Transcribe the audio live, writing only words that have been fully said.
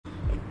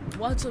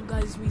What's up,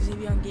 guys? It's me,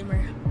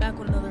 Zaeveongamer, back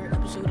with another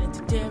episode. And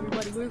today,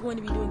 everybody, we're going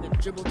to be doing a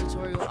dribble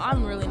tutorial.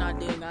 I'm really not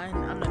doing.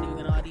 I'm not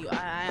doing an audio. I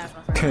asked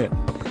my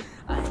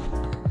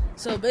friend.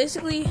 So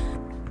basically,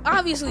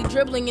 obviously,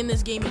 dribbling in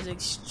this game is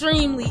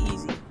extremely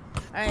easy.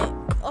 Alright,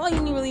 all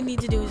you really need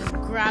to do is just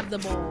grab the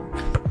ball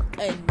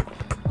and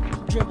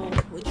dribble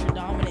with your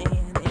dominant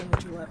hand and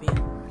with your left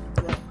hand.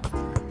 Well,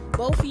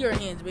 both of your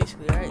hands,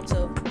 basically. Alright,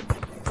 so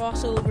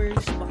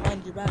crossovers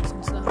behind your backs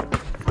and stuff.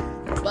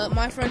 But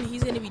my friend,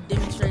 he's going to be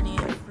demonstrating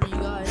it for you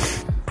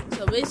guys.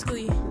 So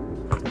basically,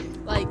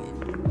 like,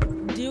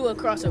 do a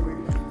crossover.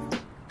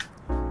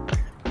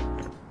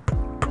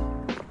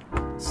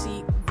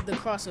 See the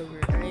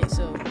crossover, right?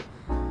 So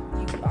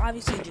you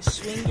obviously just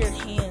swing your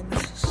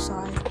hands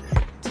side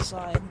to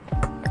side.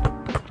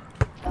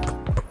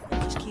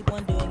 And just keep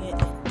on doing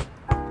it.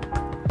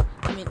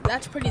 I mean,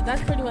 that's pretty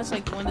much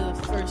like one of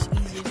the first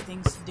easiest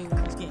things to do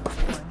in this game.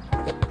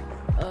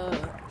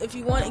 If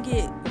you want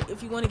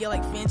to get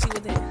like fancy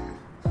with it,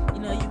 you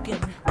know, you can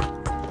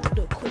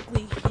do it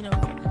quickly, you know,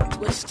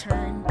 twist,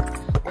 turn,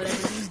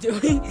 whatever he's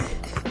doing.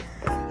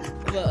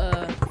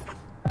 But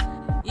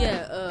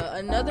yeah,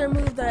 another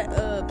move that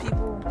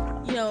people,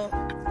 you know,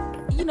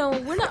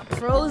 we're not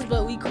pros,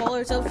 but we call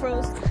ourselves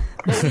pros.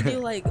 But we do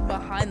like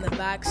behind the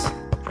backs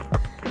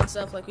and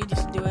stuff. Like we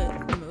just do it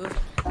and move,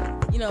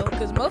 you know,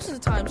 because most of the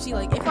time, see,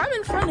 like if I'm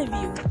in front of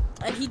you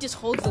and he just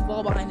holds the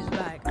ball behind his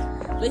back.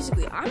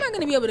 Basically, I'm not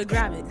gonna be able to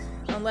grab it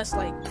unless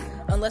my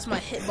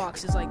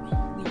hitbox is like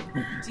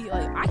weird. See,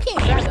 like I can't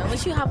grab it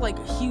unless you have like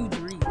a huge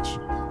reach.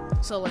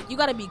 So like you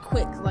gotta be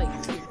quick, like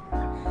here.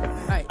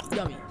 All right,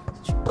 yummy.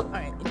 All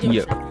right,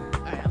 yep. All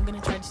right, I'm gonna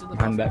try to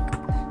look. I'm back.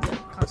 Yeah,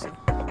 constantly.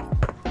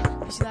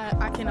 You see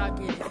that? I cannot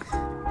get it.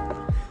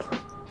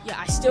 Yeah,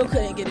 I still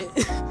couldn't get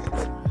it.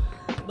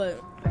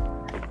 But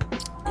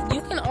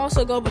you can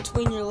also go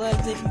between your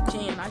legs if you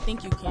can. I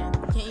think you can.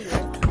 Can't you?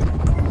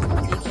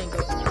 You can go.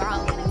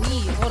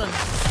 Hold on.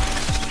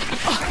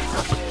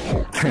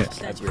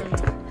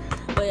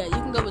 But yeah, you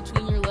can go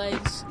between your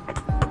legs.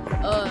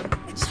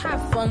 Just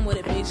have fun with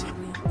it,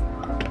 basically.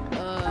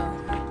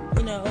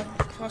 You know,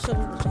 cross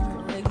over between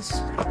your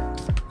legs,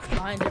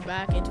 behind your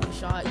back into a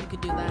shot. You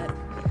could do that.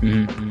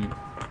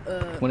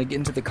 Want to get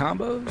into the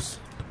combos?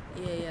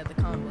 Yeah, the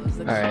combos.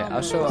 Alright,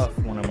 I'll show off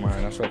one of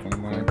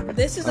mine.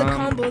 This is a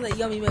combo that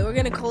Yummy made. We're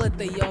gonna call it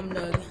the Yum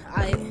Nug.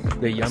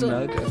 The Yum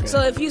Nug? Okay.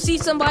 So if you see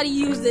somebody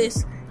use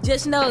this,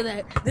 just know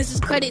that this is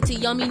credit to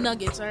Yummy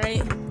Nuggets,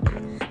 alright?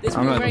 This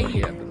one right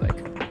here.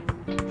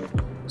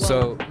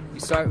 So,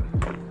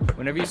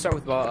 whenever you start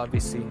with ball,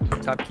 obviously,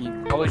 top key,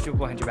 always dribble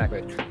behind your back,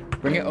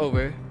 right? Bring it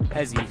over,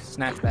 hezzy,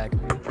 snatch back,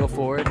 go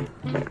forward.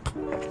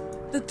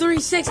 The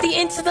 360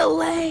 into the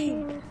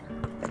lane!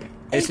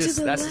 That's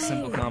a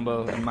simple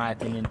combo, in my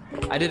opinion.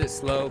 I did it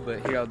slow,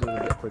 but here I'll do it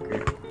a bit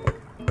quicker.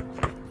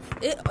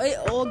 It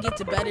all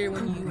gets better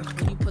when you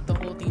put the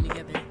whole thing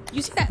together.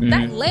 You see that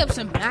layup's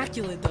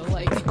immaculate though.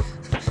 Like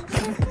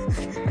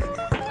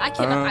I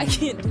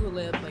can't do a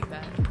layup like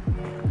that.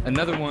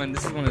 Another one.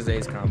 This is one of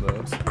Zay's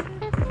combos.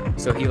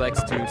 So he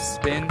likes to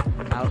spin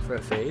out for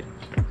a fade.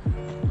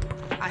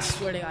 I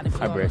swear to God, if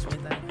you almost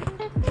made that.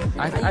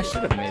 I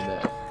should have made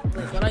that.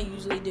 Like what I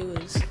usually do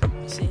is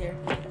sit here.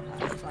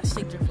 If I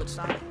stick your foot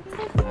stop, I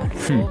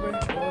go over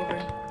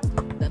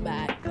the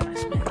back, and I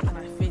spin and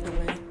I fade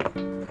away.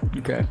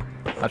 Okay.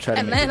 I'll try to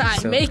and then I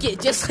make it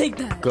just like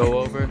that. Go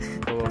over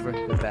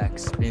the back,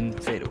 spin,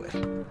 fade away.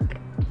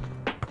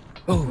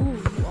 Ooh,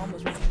 you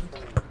almost made it.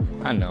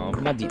 I know,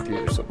 my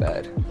D3 are so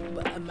bad.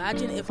 But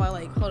imagine if I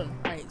hold on.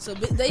 Alright, so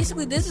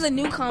basically this is a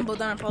new combo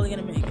that I'm probably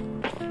gonna make.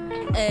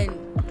 And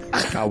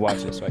I'll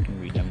watch it so I can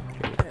read them.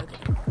 Okay.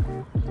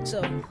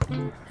 So,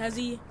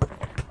 hezzy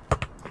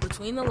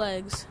between the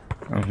legs,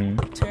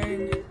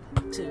 turn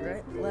to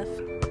right,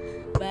 left,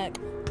 back,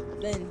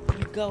 then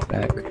you go.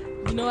 Back.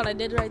 You know what I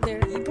did right there?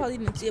 You probably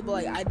didn't see it,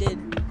 but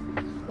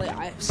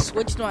I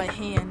switched my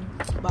hand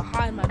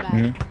behind my back,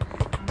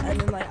 and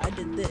then I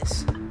did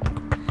this,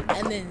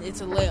 and then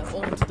it's a layup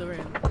all into the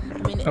rim. I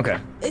mean,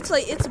 it's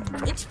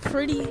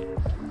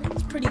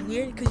pretty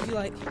weird because you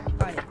alright,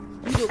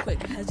 you do it quick,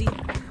 hezzy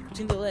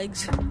between the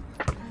legs,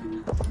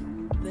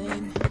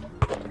 then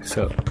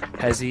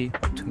hezzy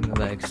between the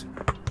legs.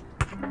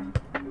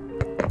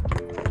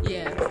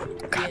 Yeah.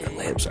 God, the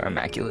layups are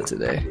immaculate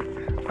today.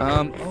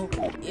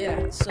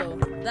 Yeah, so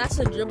that's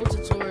a dribble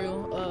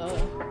tutorial.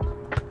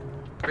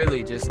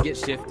 Really, just get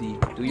shifty.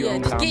 Do your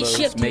own just combos. Get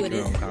shifty make with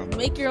your it. own combos.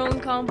 Make your own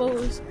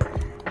combos.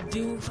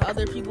 Do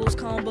other people's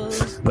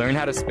combos. Learn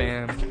how to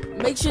spam.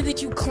 Make sure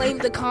that you claim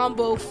the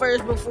combo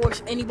first before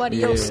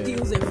anybody else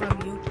steals it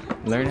from you.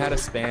 Learn how to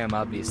spam,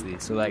 obviously.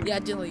 So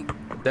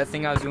that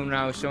thing I was doing when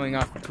I was showing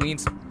off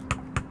betweens.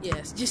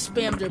 Yes, just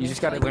spam dribble. You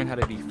just gotta learn how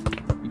to be.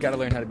 You gotta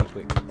learn how to be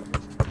quick.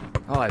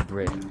 Oh, I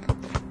break.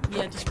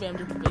 Yeah, just spam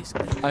dribble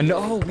basically. I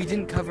know we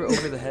didn't cover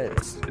over the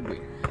heads, did we?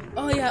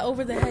 Oh yeah,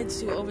 over the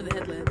heads too, over the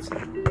head labs.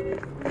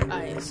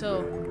 Alright,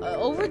 so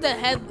over the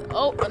head.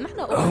 Oh, not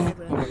the over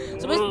the head lab.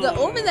 So basically, the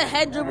over the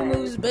head dribble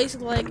moves is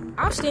basically like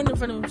I'll stand in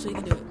front of him so you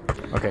can do it.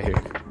 Okay,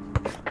 here.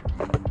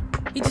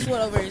 He just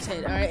went over his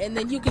head, alright? And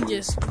then you can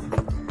just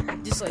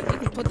like, you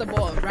can put the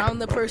ball around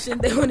the person.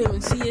 They wouldn't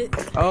even see it.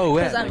 Oh,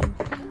 yeah. Because, I mean,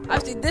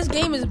 actually, this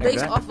game is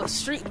based off of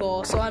street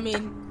ball. So, I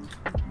mean,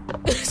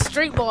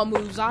 street ball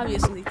moves,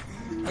 obviously.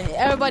 And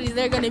everybody's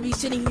there going to be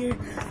sitting here,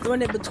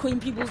 throwing it between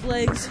people's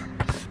legs,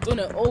 throwing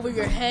it over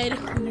your head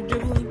when you're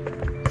dribbling.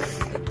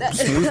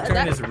 Smooth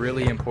turn is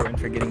really important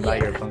for getting by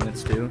your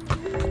opponents, too.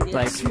 Yeah,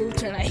 Like, smooth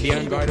turn, the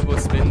unguardable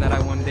spin that I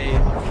one day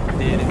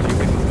did, and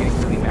Jupiter was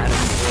getting really mad at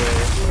me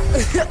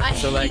for it.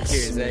 So, like,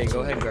 here, Zay,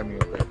 go ahead and guard me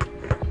real quick.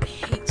 I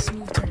hate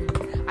smooth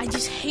turn. I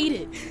just hate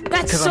it.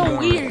 That's so I'm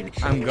weird.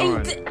 I'm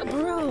gone.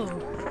 Bro.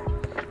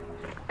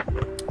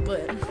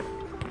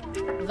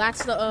 But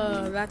that's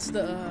the That's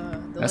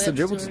the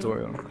dribble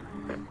tutorial.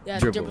 Yeah,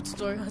 dribble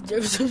tutorial.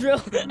 Dribble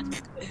tutorial.